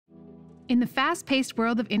In the fast-paced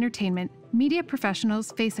world of entertainment, media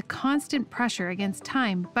professionals face a constant pressure against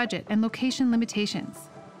time, budget, and location limitations.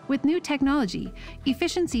 With new technology,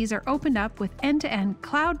 efficiencies are opened up with end-to-end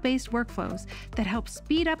cloud-based workflows that help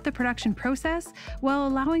speed up the production process while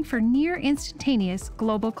allowing for near instantaneous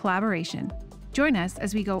global collaboration. Join us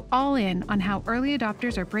as we go all in on how early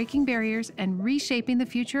adopters are breaking barriers and reshaping the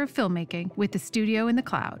future of filmmaking with the studio in the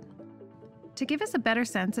cloud. To give us a better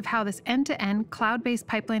sense of how this end-to-end cloud-based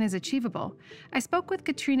pipeline is achievable, I spoke with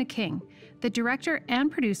Katrina King, the director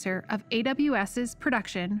and producer of AWS's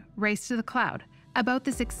production, Race to the Cloud, about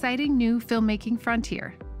this exciting new filmmaking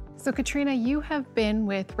frontier. So Katrina, you have been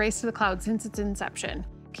with Race to the Cloud since its inception.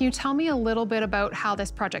 Can you tell me a little bit about how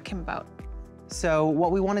this project came about? So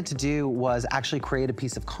what we wanted to do was actually create a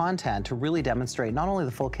piece of content to really demonstrate not only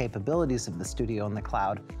the full capabilities of the studio in the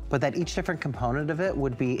cloud, but that each different component of it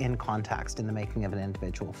would be in context in the making of an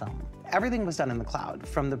individual film. Everything was done in the cloud,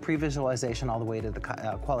 from the pre-visualization all the way to the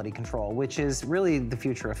quality control, which is really the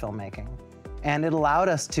future of filmmaking. And it allowed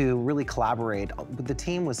us to really collaborate. The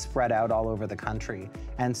team was spread out all over the country.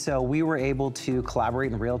 And so we were able to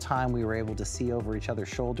collaborate in real time. We were able to see over each other's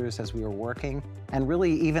shoulders as we were working, and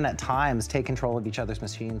really even at times take control of each other's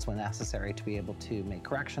machines when necessary to be able to make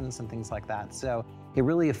corrections and things like that. So it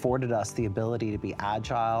really afforded us the ability to be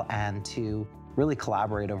agile and to really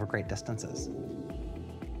collaborate over great distances.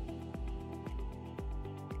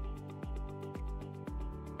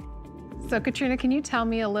 So Katrina, can you tell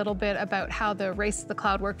me a little bit about how the Race to the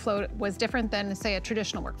Cloud workflow was different than, say, a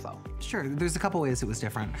traditional workflow? Sure, there's a couple ways it was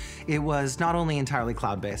different. It was not only entirely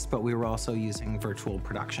cloud-based, but we were also using virtual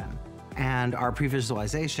production. And our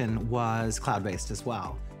pre-visualization was cloud-based as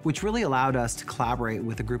well, which really allowed us to collaborate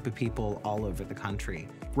with a group of people all over the country,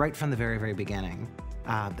 right from the very, very beginning.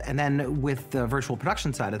 And then with the virtual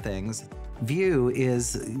production side of things, View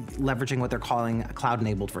is leveraging what they're calling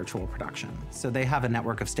cloud-enabled virtual production. So they have a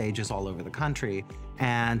network of stages all over the country,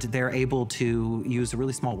 and they're able to use a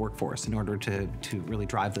really small workforce in order to really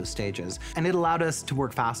drive those stages. And it allowed us to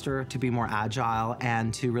work faster, to be more agile,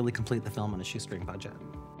 and to really complete the film on a shoestring budget.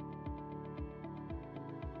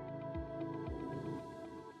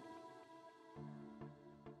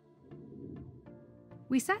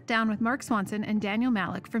 We sat down with Mark Swanson and Daniel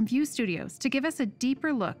Malik from View Studios to give us a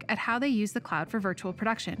deeper look at how they use the cloud for virtual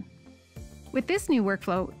production. With this new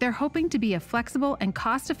workflow, they're hoping to be a flexible and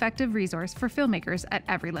cost-effective resource for filmmakers at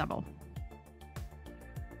every level.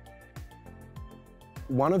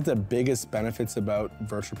 One of the biggest benefits about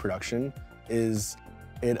virtual production is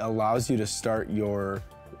it allows you to start your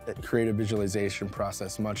creative visualization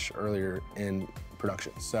process much earlier in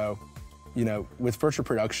production. So, with virtual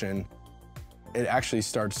production, it actually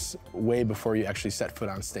starts way before you actually set foot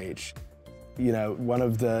on stage. One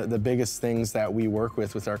of the biggest things that we work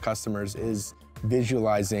with our customers is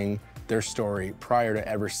visualizing their story prior to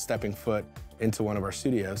ever stepping foot into one of our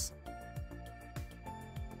studios.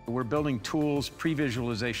 We're building tools,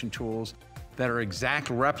 pre-visualization tools, that are exact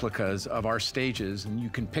replicas of our stages, and you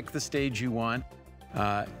can pick the stage you want,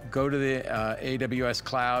 go to the AWS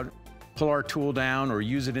cloud, pull our tool down or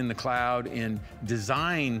use it in the cloud, and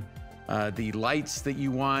design the lights that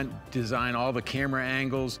you want, design all the camera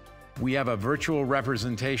angles. We have a virtual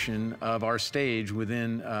representation of our stage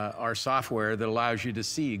within our software that allows you to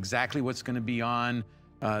see exactly what's going to be on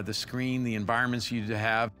the screen, the environments you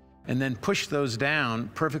have, and then push those down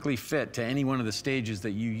perfectly fit to any one of the stages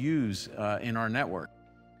that you use in our network.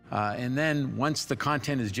 And then once the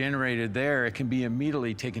content is generated there, it can be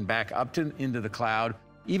immediately taken back up into the cloud,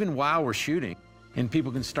 even while we're shooting, and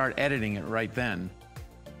people can start editing it right then.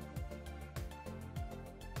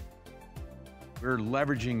 We're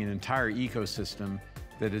leveraging an entire ecosystem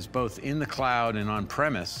that is both in the cloud and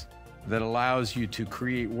on-premise that allows you to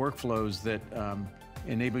create workflows that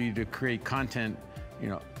enable you to create content,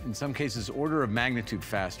 in some cases, order of magnitude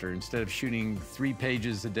faster. Instead of shooting 3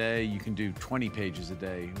 pages a day, you can do 20 pages a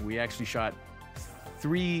day. We actually shot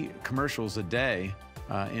 3 commercials a day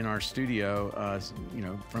in our studio,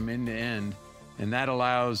 from end to end, and that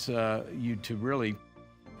allows you to really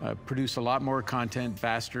produce a lot more content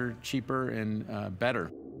faster, cheaper, and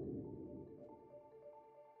better.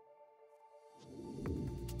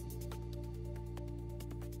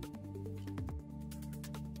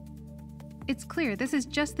 It's clear this is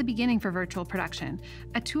just the beginning for virtual production,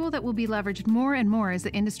 a tool that will be leveraged more and more as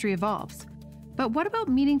the industry evolves. But what about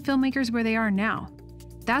meeting filmmakers where they are now?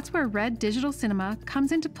 That's where Red Digital Cinema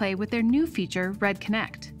comes into play with their new feature, Red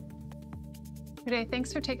Connect. Uday,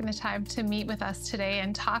 thanks for taking the time to meet with us today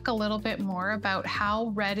and talk a little bit more about how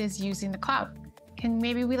Red is using the cloud.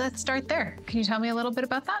 Let's start there. Can you tell me a little bit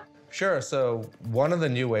about that? Sure. So one of the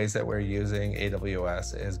new ways that we're using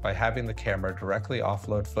AWS is by having the camera directly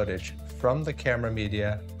offload footage from the camera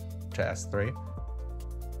media to S3.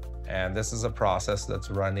 And this is a process that's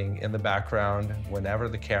running in the background whenever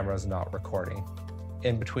the camera is not recording.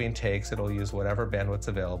 In between takes, it'll use whatever bandwidth's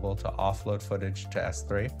available to offload footage to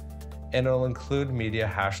S3. And it'll include media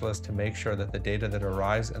hash lists to make sure that the data that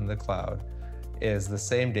arrives in the cloud is the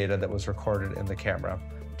same data that was recorded in the camera,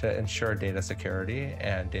 to ensure data security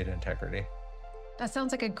and data integrity. That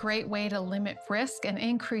sounds like a great way to limit risk and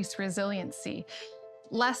increase resiliency.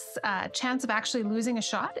 Less chance of actually losing a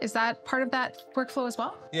shot. Is that part of that workflow as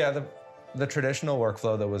well? Yeah, the traditional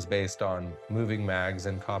workflow that was based on moving mags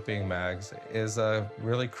and copying mags is a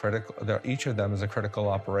really critical, each of them is a critical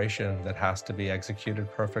operation that has to be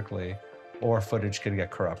executed perfectly or footage could get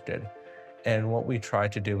corrupted. And what we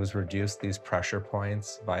tried to do was reduce these pressure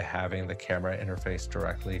points by having the camera interface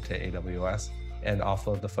directly to AWS and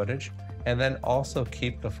offload the footage, and then also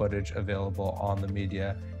keep the footage available on the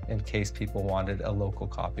media in case people wanted a local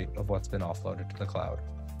copy of what's been offloaded to the cloud.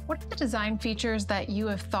 What are the design features that you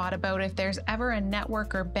have thought about if there's ever a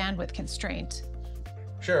network or bandwidth constraint?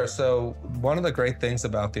 Sure, so one of the great things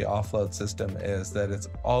about the offload system is that it's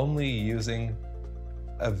only using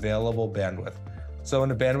available bandwidth. So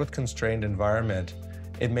in a bandwidth-constrained environment,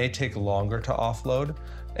 it may take longer to offload,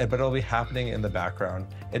 but it'll be happening in the background.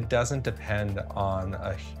 It doesn't depend on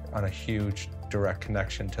a huge direct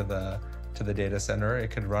connection to the data center.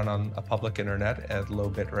 It could run on a public internet at low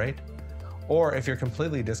bit rate. Or if you're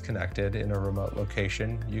completely disconnected in a remote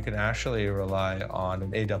location, you can actually rely on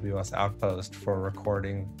an AWS Outpost for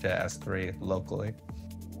recording to S3 locally.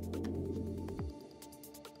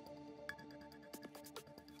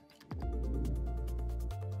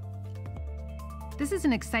 This is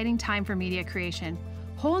an exciting time for media creation.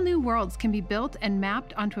 Whole new worlds can be built and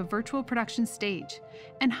mapped onto a virtual production stage,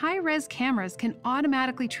 and high-res cameras can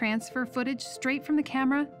automatically transfer footage straight from the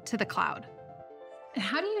camera to the cloud. And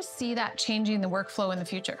how do you see that changing the workflow in the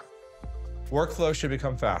future? Workflow should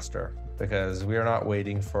become faster because we are not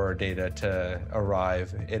waiting for data to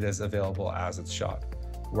arrive. It is available as it's shot.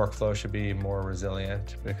 Workflow should be more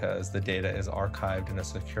resilient because the data is archived in a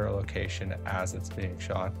secure location as it's being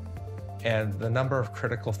shot. And the number of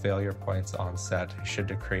critical failure points on set should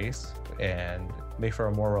decrease and make for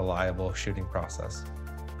a more reliable shooting process.